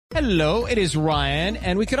Hello, it is Ryan,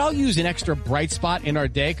 and we could all use an extra bright spot in our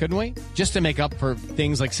day, couldn't we? Just to make up for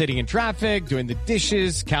things like sitting in traffic, doing the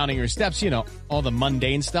dishes, counting your steps, all the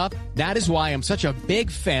mundane stuff. That is why I'm such a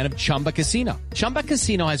big fan of Chumba Casino. Chumba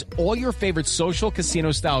Casino has all your favorite social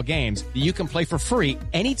casino-style games that you can play for free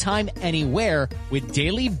anytime, anywhere with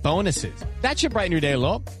daily bonuses. That should brighten your day a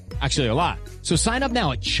little. Actually, a lot. So sign up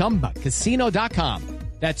now at ChumbaCasino.com.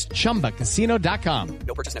 That's ChumbaCasino.com.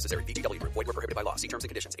 No purchase necessary. VGW Group. Void where prohibited by law. See terms and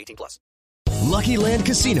conditions. 18+. Lucky Land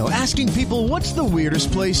Casino, asking people, what's the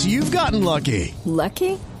weirdest place you've gotten lucky?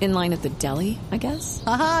 Lucky? In line at the deli, I guess?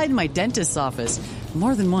 Aha, in my dentist's office.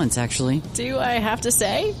 More than once, actually. Do I have to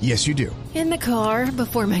say? Yes, you do. In the car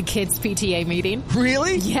before my kids' PTA meeting.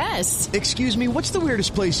 Really? Yes. Excuse me, what's the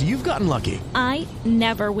weirdest place you've gotten lucky? I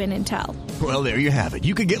never win and tell. Well, there you have it.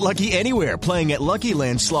 You can get lucky anywhere, playing at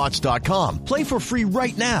LuckyLandSlots.com. Play for free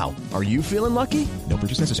right now. Are you feeling lucky? No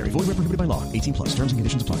purchase necessary. Void where prohibited by law. 18+. Terms and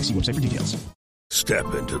conditions apply. See website for details.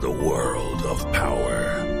 Step into the world of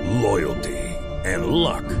power, loyalty, and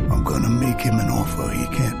luck. I'm gonna make him an offer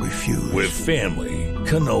he can't refuse. With family,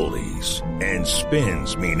 cannolis, and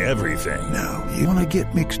spins mean everything. Now, you wanna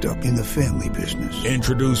get mixed up in the family business.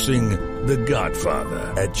 Introducing The Godfather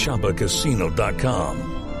at ChumbaCasino.com.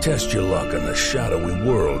 Test your luck in the shadowy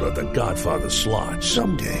world of The Godfather slot.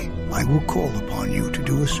 Someday, I will call upon you to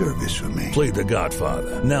do a service for me. Play The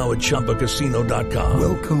Godfather now at ChumbaCasino.com.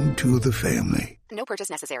 Welcome to the family. No purchase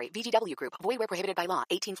necessary. VGW Group. Void where prohibited by law.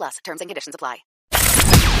 18+. Terms and conditions apply.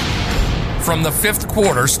 From the Fifth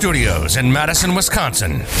Quarter Studios in Madison,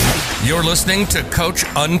 Wisconsin, you're listening to Coach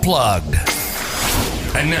Unplugged.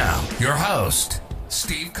 And now, your host,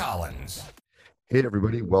 Steve Collins. Hey,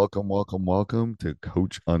 everybody. Welcome to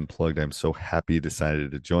Coach Unplugged. I'm so happy you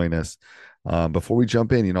decided to join us. Before we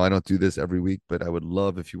jump in, I don't do this every week, but I would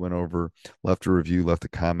love if you went over, left a review, left a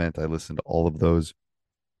comment. I listen to all of those.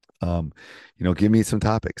 Give me some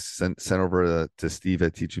topics. Send over to Steve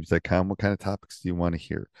at teachhoops.com. What kind of topics do you want to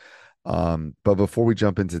hear? But before we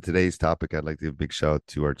jump into today's topic, I'd like to give a big shout out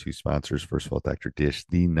to our two sponsors. First of all, Dr. Dish,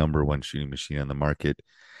 the number one shooting machine on the market.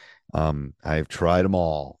 I've tried them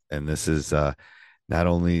all, and this is not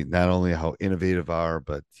only how innovative are,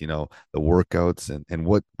 but the workouts and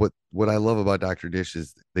what I love about Dr. Dish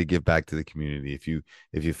is they give back to the community. If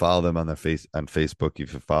you follow them on Facebook,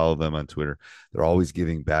 if you follow them on Twitter, they're always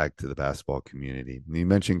giving back to the basketball community. And you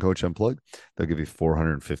mentioned Coach Unplugged, they'll give you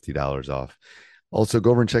 $450 off. Also,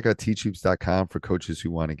 go over and check out teachhoops.com for coaches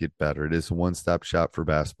who want to get better. It is a one-stop shop for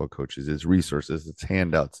basketball coaches. It's resources, it's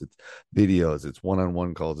handouts, it's videos, it's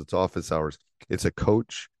one-on-one calls, it's office hours. It's a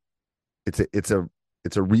coach. It's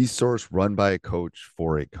a resource run by a coach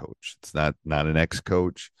for a coach. It's not an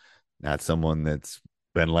ex-coach, not someone that's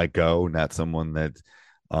been let go, not someone that's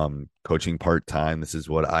coaching part-time. This is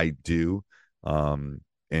what I do. And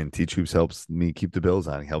Teach Hoops helps me keep the bills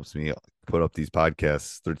on. It helps me put up these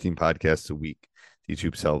podcasts, 13 podcasts a week. Teach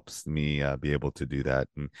Hoops helps me be able to do that.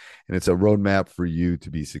 And it's a roadmap for you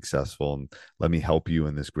to be successful. And let me help you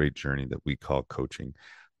in this great journey that we call coaching.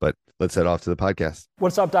 But let's head off to the podcast.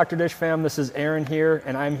 What's up, Dr. Dish fam? This is Aaron here,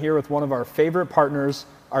 and I'm here with one of our favorite partners,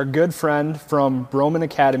 our good friend from Broman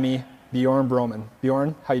Academy, Bjorn Broman.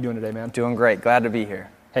 Bjorn, how you doing today, man? Doing great. Glad to be here.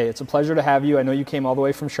 Hey, it's a pleasure to have you. I know you came all the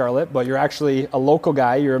way from Charlotte, but you're actually a local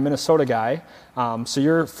guy. You're a Minnesota guy. So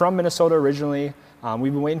you're from Minnesota originally.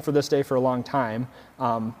 We've been waiting for this day for a long time.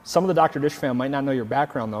 Some of the Dr. Dish fam might not know your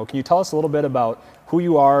background, though. Can you tell us a little bit about who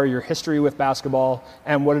you are, your history with basketball,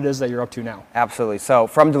 and what it is that you're up to now? Absolutely. So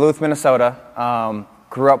from Duluth, Minnesota,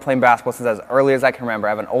 grew up playing basketball since as early as I can remember.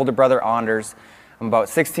 I have an older brother, Anders. I'm about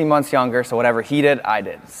 16 months younger, so whatever he did, I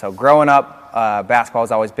did. So growing up, basketball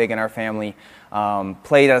was always big in our family.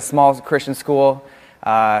 Played at a small Christian school,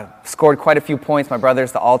 scored quite a few points. My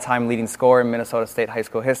brother's the all-time leading scorer in Minnesota State high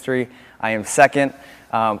school history. I am second.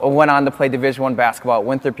 Went on to play Division I basketball at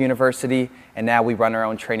Winthrop University, and now we run our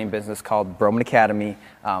own training business called Broman Academy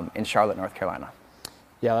in Charlotte, North Carolina.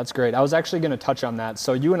 Yeah, that's great. I was actually going to touch on that.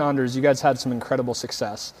 So you and Anders, you guys had some incredible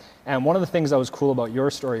success. And one of the things that was cool about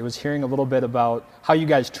your story was hearing a little bit about how you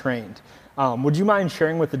guys trained. Would you mind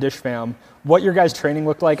sharing with the Dish fam what your guys' training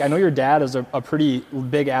looked like? I know your dad is a pretty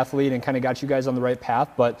big athlete and kind of got you guys on the right path,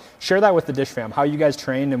 but share that with the Dish fam, how you guys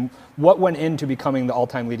trained and what went into becoming the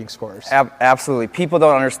all-time leading scorers. Absolutely. People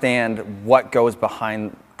don't understand what goes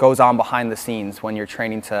on behind the scenes when you're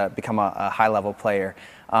training to become a high-level player.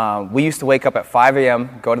 We used to wake up at 5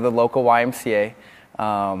 a.m., go to the local YMCA.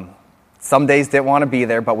 Some days didn't want to be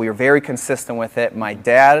there, but we were very consistent with it. My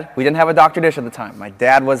dad, we didn't have a Dr. Dish at the time. My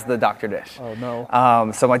dad was the Dr. Dish. Oh,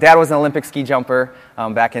 no. So my dad was an Olympic ski jumper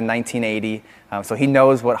back in 1980. So he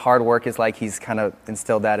knows what hard work is like. He's kind of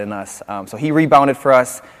instilled that in us. So he rebounded for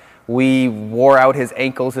us. we wore out his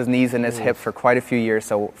ankles, his knees, and his hips for quite a few years.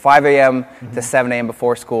 So 5 a.m. to 7 a.m.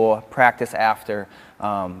 before school, practice after.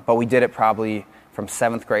 But we did it probably from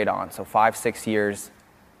 7th grade on, so 5-6 years,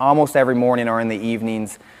 almost every morning or in the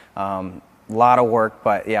evenings. A lot of work,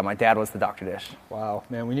 but yeah, my dad was the Dr. Dish. Wow,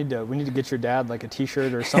 man, we need to get your dad like a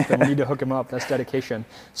T-shirt or something. We need to hook him up. That's dedication.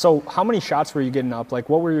 So how many shots were you getting up? Like,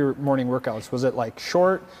 what were your morning workouts? Was it like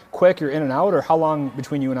short, quick, you're in and out, or how long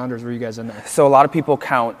between you and Anders were you guys in there? So a lot of people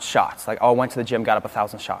count shots. Like, oh, I went to the gym, got up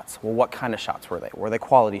 1,000 shots. Well, what kind of shots were they? Were they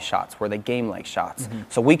quality shots? Were they game-like shots?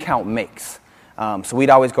 So we count makes. So we'd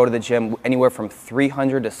always go to the gym anywhere from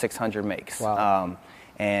 300 to 600 makes. Wow.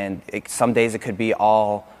 And some days it could be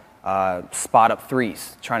all spot up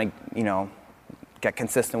threes, trying to, get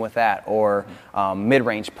consistent with that, or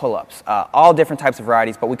mid-range pull-ups, all different types of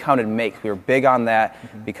varieties, but we counted makes. We were big on that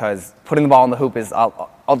because putting the ball in the hoop is the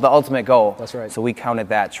ultimate goal. That's right. So we counted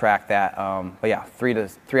that, tracked that, but yeah,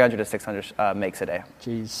 300 to 600 makes a day.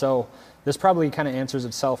 Geez, so this probably kind of answers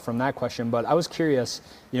itself from that question, but I was curious,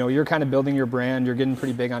 you're kind of building your brand, you're getting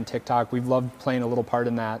pretty big on TikTok, we've loved playing a little part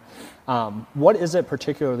in that. What is it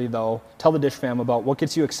particularly, though, tell the Dish fam about what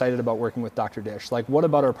gets you excited about working with Dr. Dish? Like, what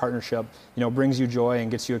about our partnership, brings you joy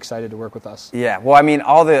and gets you excited to work with us? Yeah, well, I mean,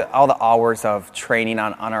 all the hours of training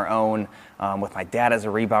on our own with my dad as a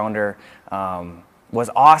rebounder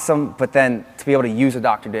was awesome, but then to be able to use a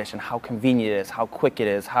Dr. Dish and how convenient it is, how quick it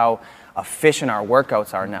is, how efficient our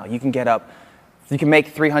workouts are now. You can make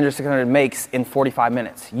 300, 600 makes in 45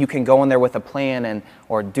 minutes. You can go in there with a plan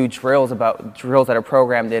or do drills that are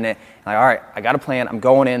programmed in it. Like, all right, I got a plan. I'm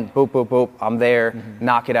going in, boop, boop, boop. I'm there,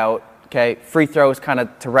 knock it out. Okay, free throws kind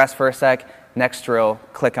of to rest for a sec. Next drill,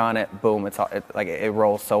 click on it, boom. It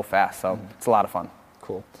rolls so fast. So it's a lot of fun.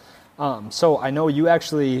 Cool. So I know you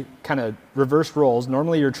actually kind of reversed roles.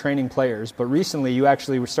 Normally you're training players, but recently you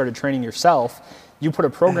actually started training yourself. You put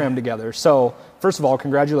a program together. So first of all,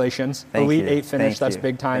 congratulations. Thank Elite you. 8 finish, Thank that's you.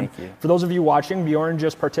 big time. Thank you. For those of you watching, Bjorn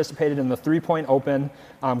just participated in the 3-point open,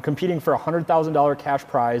 competing for a $100,000 cash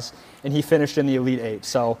prize, and he finished in the Elite 8.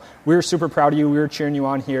 So we were super proud of you. We were cheering you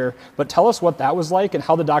on here. But tell us what that was like and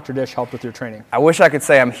how the Dr. Dish helped with your training. I wish I could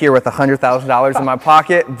say I'm here with $100,000 in my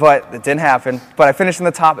pocket, but it didn't happen. But I finished in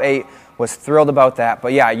the top 8, was thrilled about that.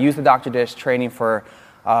 But yeah, I used the Dr. Dish training for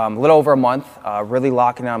a little over a month, really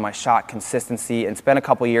locking down my shot consistency. And it's been a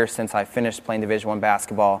couple years since I finished playing Division I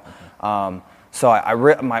basketball. So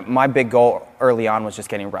my big goal early on was just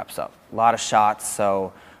getting reps up. A lot of shots,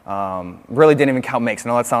 so really didn't even count makes. I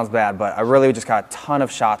know that sounds bad, but I really just got a ton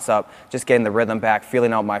of shots up, just getting the rhythm back,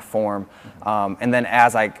 feeling out my form. And then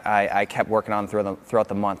as I kept working on throughout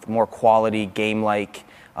the month, more quality, game-like,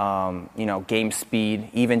 game speed,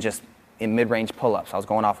 even just in mid-range pull-ups. I was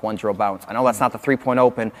going off one drill bounce. I know that's not the 3-point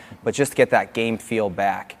open, but just to get that game feel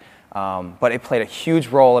back. But it played a huge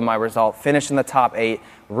role in my result. Finished in the top 8.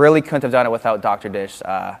 Really couldn't have done it without Dr. Dish.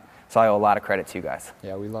 So I owe a lot of credit to you guys.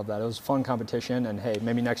 Yeah, we love that. It was a fun competition, and hey,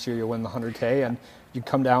 maybe next year you'll win the 100K, and you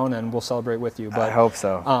come down and we'll celebrate with you. But I hope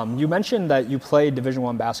so. You mentioned that you played Division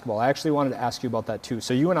I basketball. I actually wanted to ask you about that too.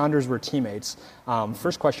 So you and Anders were teammates.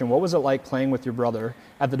 First question, what was it like playing with your brother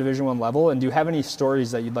at the Division I level? And do you have any stories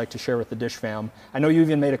that you'd like to share with the Dish fam? I know you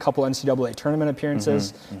even made a couple NCAA tournament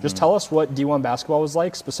appearances. Just tell us what D1 basketball was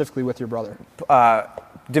like, specifically with your brother.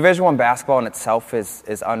 Division I basketball in itself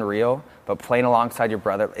is unreal, but playing alongside your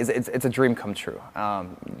brother, it's a dream come true.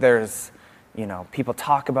 There's people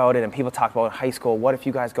talk about it, and people talk about in high school, what if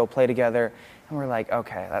you guys go play together? And we're like,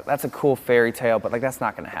 okay, that's a cool fairy tale, but that's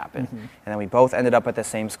not going to happen. And then we both ended up at the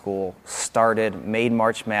same school, made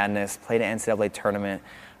March Madness, played an NCAA tournament.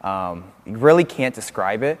 You really can't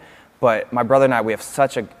describe it, but my brother and I, we have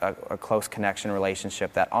such a close connection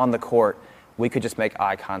relationship that on the court, we could just make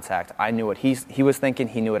eye contact. I knew what he was thinking.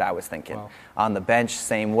 He knew what I was thinking. Wow. On the bench,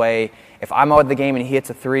 same way. If I'm out of the game and he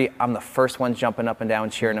hits a 3, I'm the first one jumping up and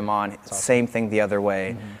down, cheering him on. Awesome. Same thing the other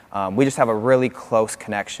way. We just have a really close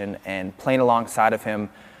connection, and playing alongside of him,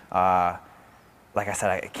 like I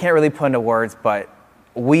said, I can't really put into words, but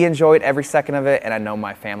we enjoyed every second of it, and I know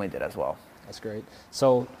my family did as well. That's great.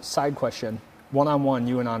 So, side question, one-on-one,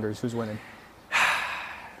 you and Anders, who's winning?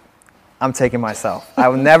 I'm taking myself. I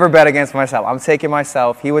would never bet against myself. I'm taking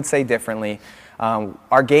myself. He would say differently.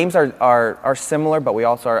 Our games are similar, but we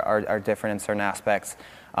also are different in certain aspects.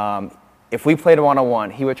 If we played a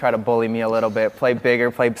one-on-one, he would try to bully me a little bit, play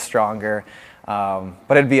bigger, play stronger.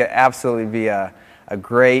 But it'd absolutely be a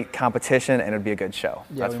great competition, and it'd be a good show.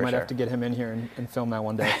 Yeah, that's we for might sure. have to get him in here and film that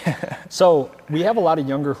one day. So we have a lot of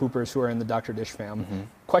younger hoopers who are in the Dr. Dish fam.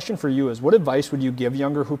 question for you is, what advice would you give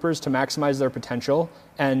younger hoopers to maximize their potential?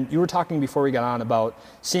 And you were talking before we got on about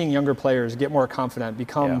seeing younger players get more confident,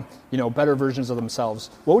 become better versions of themselves.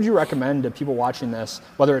 What would you recommend to people watching this,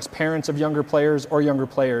 whether it's parents of younger players or younger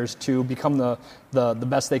players, to become the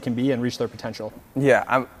best they can be and reach their potential?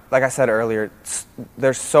 Yeah, like I said earlier,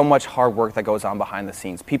 there's so much hard work that goes on behind the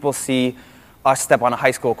scenes. People see us step on a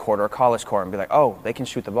high school court or a college court and be like, oh, they can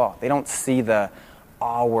shoot the ball. They don't see the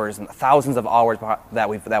hours and thousands of hours that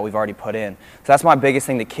we've already put in. So that's my biggest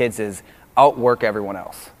thing to kids is outwork everyone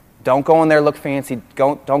else. Don't go in there look fancy.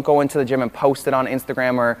 Don't go into the gym and post it on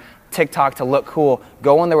Instagram or TikTok to look cool.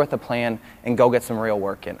 Go in there with a plan and go get some real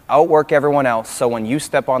work in. Outwork everyone else so when you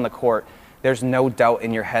step on the court, there's no doubt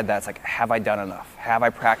in your head that's like, have I done enough? Have I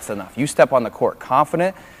practiced enough? You step on the court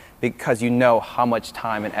confident because you know how much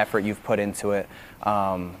time and effort you've put into it.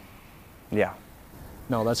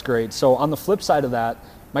 No, that's great. So on the flip side of that,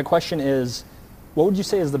 my question is, what would you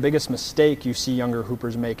say is the biggest mistake you see younger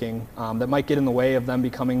hoopers making that might get in the way of them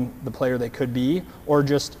becoming the player they could be, or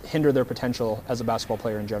just hinder their potential as a basketball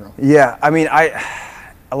player in general? Yeah, I mean,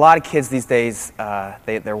 a lot of kids these days,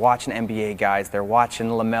 they're watching NBA guys, they're watching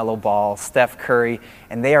LaMelo Ball, Steph Curry,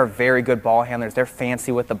 and they are very good ball handlers. They're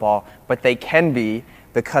fancy with the ball, but they can be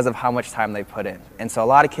because of how much time they put in. And so a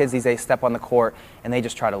lot of kids these days step on the court and they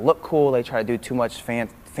just try to look cool, they try to do too much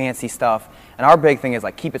fancy stuff. And our big thing is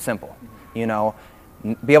like, keep it simple. Be able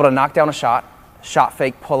to knock down a shot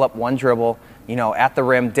fake, pull up, one dribble, at the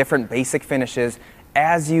rim, different basic finishes.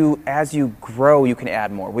 As you grow, you can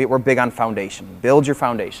add more. We're big on foundation. Build your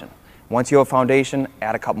foundation. Once you have a foundation,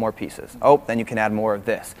 add a couple more pieces. Then you can add more of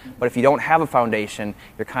this. But if you don't have a foundation,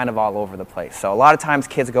 you're kind of all over the place. So a lot of times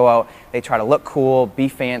kids go out, they try to look cool, be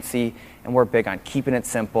fancy, and we're big on keeping it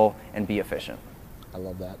simple and be efficient. I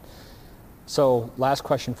love that. So last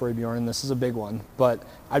question for you, Bjorn, and this is a big one, but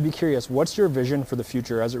I'd be curious, what's your vision for the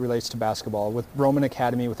future as it relates to basketball? With Broman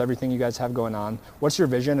Academy, with everything you guys have going on, what's your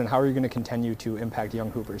vision and how are you going to continue to impact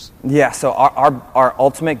young hoopers? Yeah, so our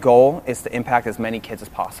ultimate goal is to impact as many kids as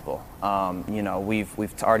possible.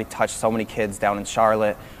 We've already touched so many kids down in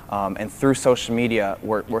Charlotte, and through social media,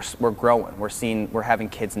 we're growing. We're having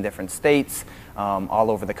kids in different states,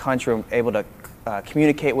 all over the country. We're able to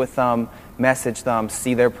communicate with them, message them,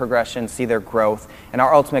 see their progression, see their growth. And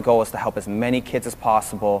our ultimate goal is to help as many kids as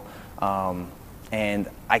possible. And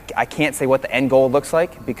I can't say what the end goal looks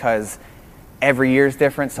like because every year is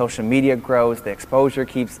different. Social media grows, the exposure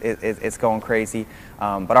it's going crazy.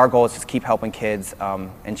 But our goal is just keep helping kids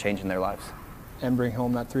and changing their lives. And bring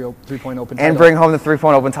home that three-point open title. And bring home the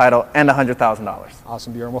three-point open title and $100,000.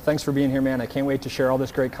 Awesome, Bjorn. Well, thanks for being here, man. I can't wait to share all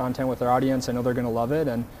this great content with our audience. I know they're going to love it,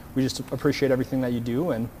 and we just appreciate everything that you do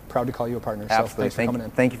and proud to call you a partner. Absolutely. So thanks for coming in.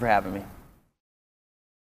 Thank you for having me.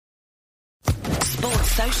 Sports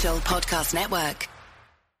Social Podcast Network.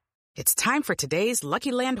 It's time for today's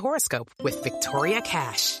Lucky Land horoscope with Victoria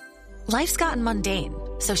Cash. Life's gotten mundane,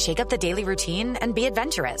 so shake up the daily routine and be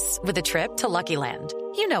adventurous with a trip to Lucky Land.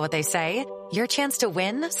 You know what they say. Your chance to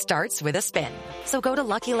win starts with a spin. So go to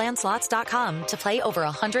LuckyLandSlots.com to play over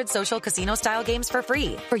 100 social casino-style games for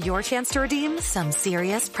free for your chance to redeem some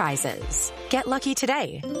serious prizes. Get lucky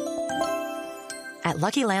today at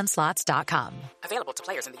LuckyLandSlots.com. Available to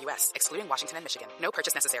players in the U.S., excluding Washington and Michigan. No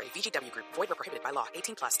purchase necessary. VGW Group. Void where prohibited by law.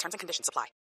 18+. Terms and conditions apply.